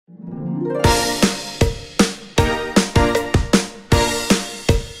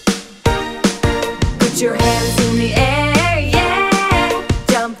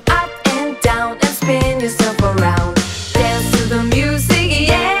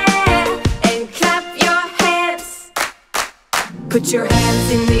Put your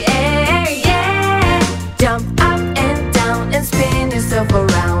hands in the air, yeah. Jump up and down and spin yourself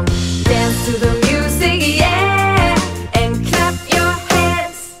around. Dance to the music, yeah. And clap your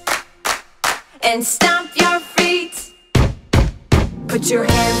hands and stomp your feet. Put your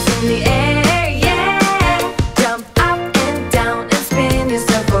hands in the air, yeah. Jump up and down and spin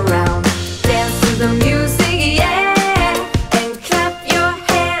yourself around. Dance to the music, yeah. And clap your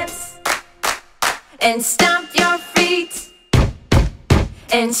hands and stomp your feet.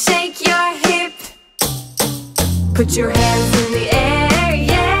 And shake your hip. Put your hands in the air,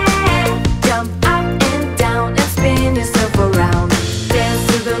 yeah. Jump up and down and spin yourself around. Dance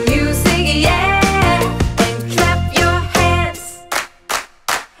to the music, yeah. And clap your hands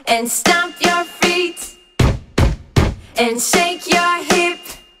and stomp your feet. And shake your hip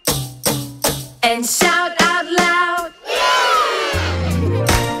and shout